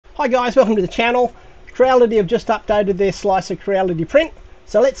Hi guys, welcome to the channel. Creality have just updated their slicer Creality Print,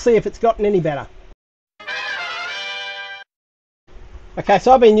 so let's see if it's gotten any better. Okay,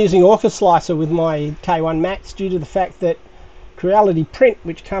 so I've been using Orca Slicer with my K1 Max due to the fact that Creality Print,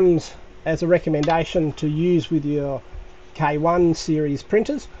 which comes as a recommendation to use with your K1 series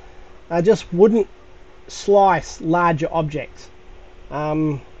printers, just wouldn't slice larger objects.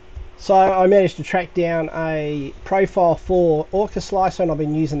 So I managed to track down a profile for Orca Slicer and I've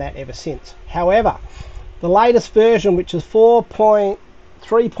been using that ever since. However, the latest version, which is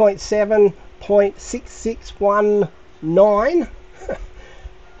 4.3.7.6619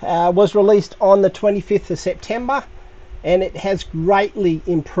 was released on the 25th of September, and it has greatly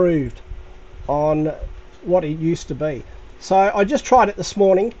improved on what it used to be. So I just tried it this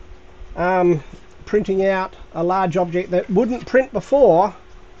morning, printing out a large object that wouldn't print before,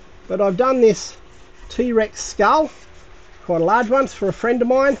 but I've done this T-Rex skull, quite a large one, for a friend of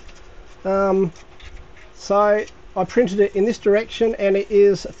mine. So I printed it in this direction, and it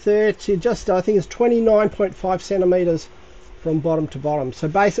is 30, just I think it's 29.5 centimeters from bottom to bottom. So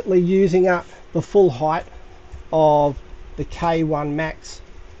basically using up the full height of the K1 Max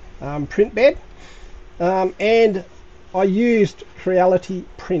print bed. And I used Creality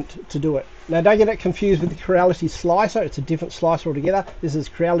Print to do it. Now don't get it confused with the Creality Slicer, it's a different slicer altogether. This is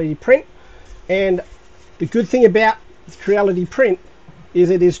Creality Print, and the good thing about Creality Print is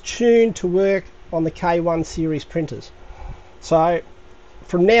it is tuned to work on the K1 series printers. So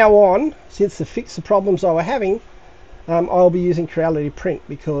from now on, since to fix the problems I were having, I'll be using Creality Print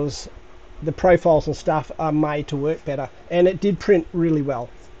because the profiles and stuff are made to work better, and it did print really well.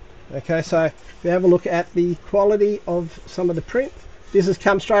 Okay, so if you have a look at the quality of some of the print, this has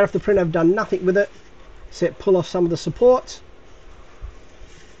come straight off the print. I've done nothing with it except pull off some of the supports.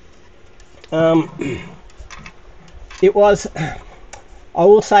 It was, I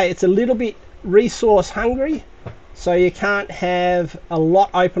will say, it's a little bit resource hungry, so you can't have a lot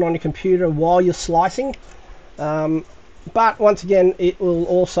open on your computer while you're slicing. But once again, it will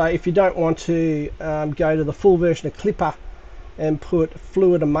also, if you don't want to go to the full version of Clipper and put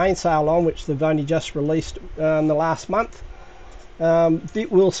fluid and mainsail on, which they've only just released in the last month,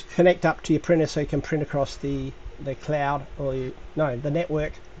 it will connect up to your printer, so you can print across the cloud, or the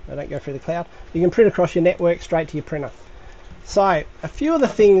network. They don't go through the cloud. You can print across your network straight to your printer. So a few of the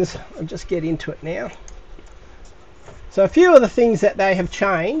things, I'll just get into it now. So a few of the things that they have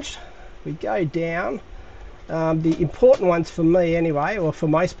changed, we go down. The important ones for me anyway, or for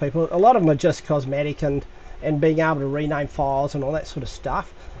most people, a lot of them are just cosmetic and being able to rename files and all that sort of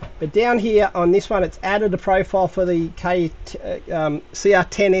stuff. But down here on this one, it's added a profile for the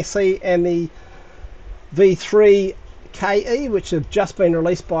CR10SE and the V3 KE, which have just been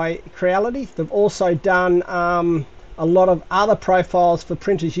released by Creality. They've also done a lot of other profiles for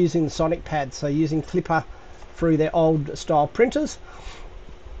printers using the Sonic pads, so using Clipper through their old style printers.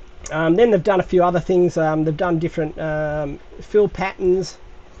 Then they've done a few other things. They've done different fill patterns,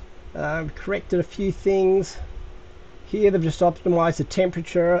 corrected a few things. Here they've just optimized the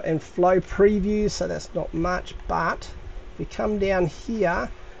temperature and flow previews, so that's not much. But if we come down here,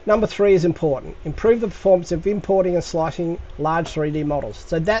 number 3 is important. Improve the performance of importing and slicing large 3D models.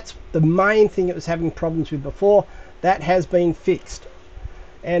 So that's the main thing it was having problems with before. That has been fixed,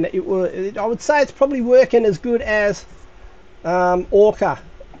 and I would say it's probably working as good as Orca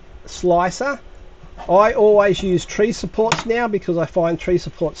Slicer. I always use tree supports now because I find tree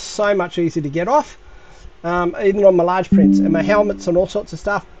supports so much easier to get off, even on my large prints and my helmets and all sorts of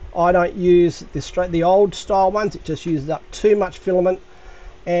stuff. I don't use the old style ones. It just uses up too much filament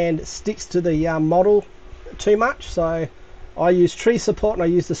and sticks to the model too much. So I use tree support, and I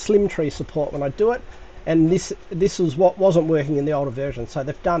use the slim tree support when I do it, and this is what wasn't working in the older version, so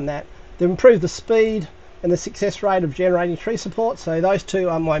they've done that. They've improved the speed and the success rate of generating tree support, so those two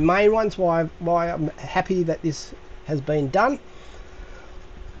are my main ones why I'm happy that this has been done.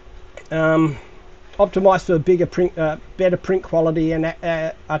 Optimized for a bigger print, better print quality and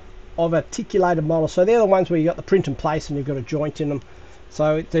of articulated models. So they're the ones where you got the print in place and you've got a joint in them,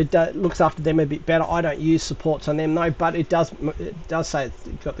 so it looks after them a bit better. I don't use supports on them though, but it does say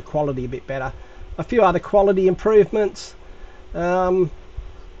it's got the quality a bit better. A few other quality improvements.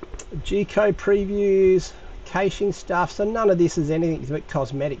 G-code previews, caching stuff, so none of this is anything but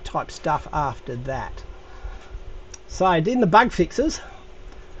cosmetic type stuff after that. So in the bug fixes,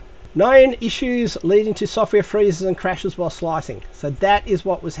 known issues leading to software freezes and crashes while slicing. So that is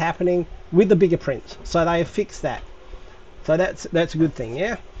what was happening with the bigger prints, so they have fixed that. So that's a good thing,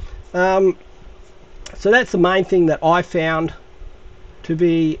 yeah. So that's the main thing that I found to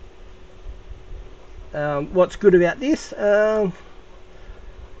be what's good about this.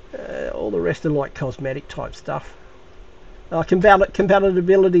 all the rest are like cosmetic type stuff.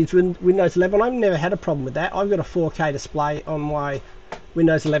 Compatibility to Windows 11, I've never had a problem with that. I've got a 4K display on my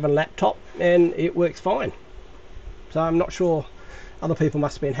Windows 11 laptop and it works fine. So I'm not sure, other people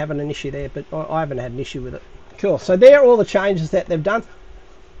must have been having an issue there, but I haven't had an issue with it. Cool, so there are all the changes that they've done.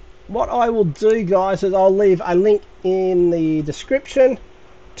 What I will do, guys, is I'll leave a link in the description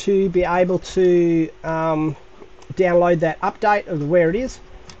to be able to download that update of where it is,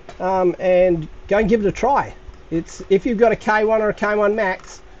 and go and give it a try. If you've got a K1 or a K1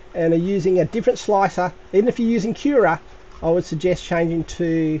 Max and are using a different slicer, even if you're using Cura, I would suggest changing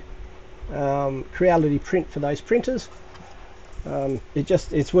to Creality Print for those printers.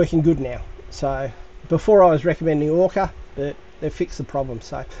 It's working good now. So before I was recommending Orca, but they've fixed the problem.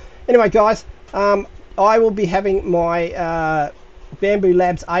 So anyway, guys, I will be having my Bambu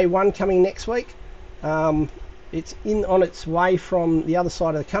Labs A1 coming next week. It's on its way from the other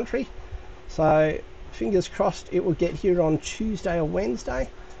side of the country, so fingers crossed it will get here on Tuesday or Wednesday,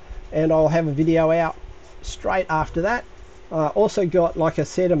 and I'll have a video out straight after that. Also got, like I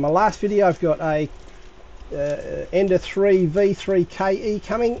said in my last video, I've got a Ender3 V3 KE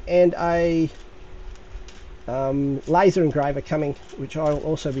coming and a laser engraver coming, which I'll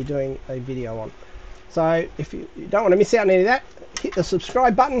also be doing a video on. So if you don't want to miss out on any of that, hit the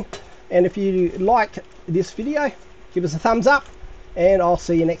subscribe button, and if you like this video, give us a thumbs up, and I'll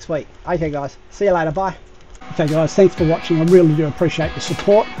see you next week. Okay guys, see you later, bye. Okay guys, thanks for watching. I really do appreciate the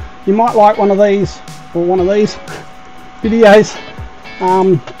support. You might like one of these or one of these videos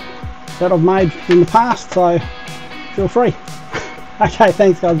that I've made in the past, so feel free. Okay,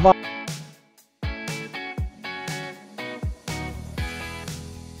 thanks guys, bye.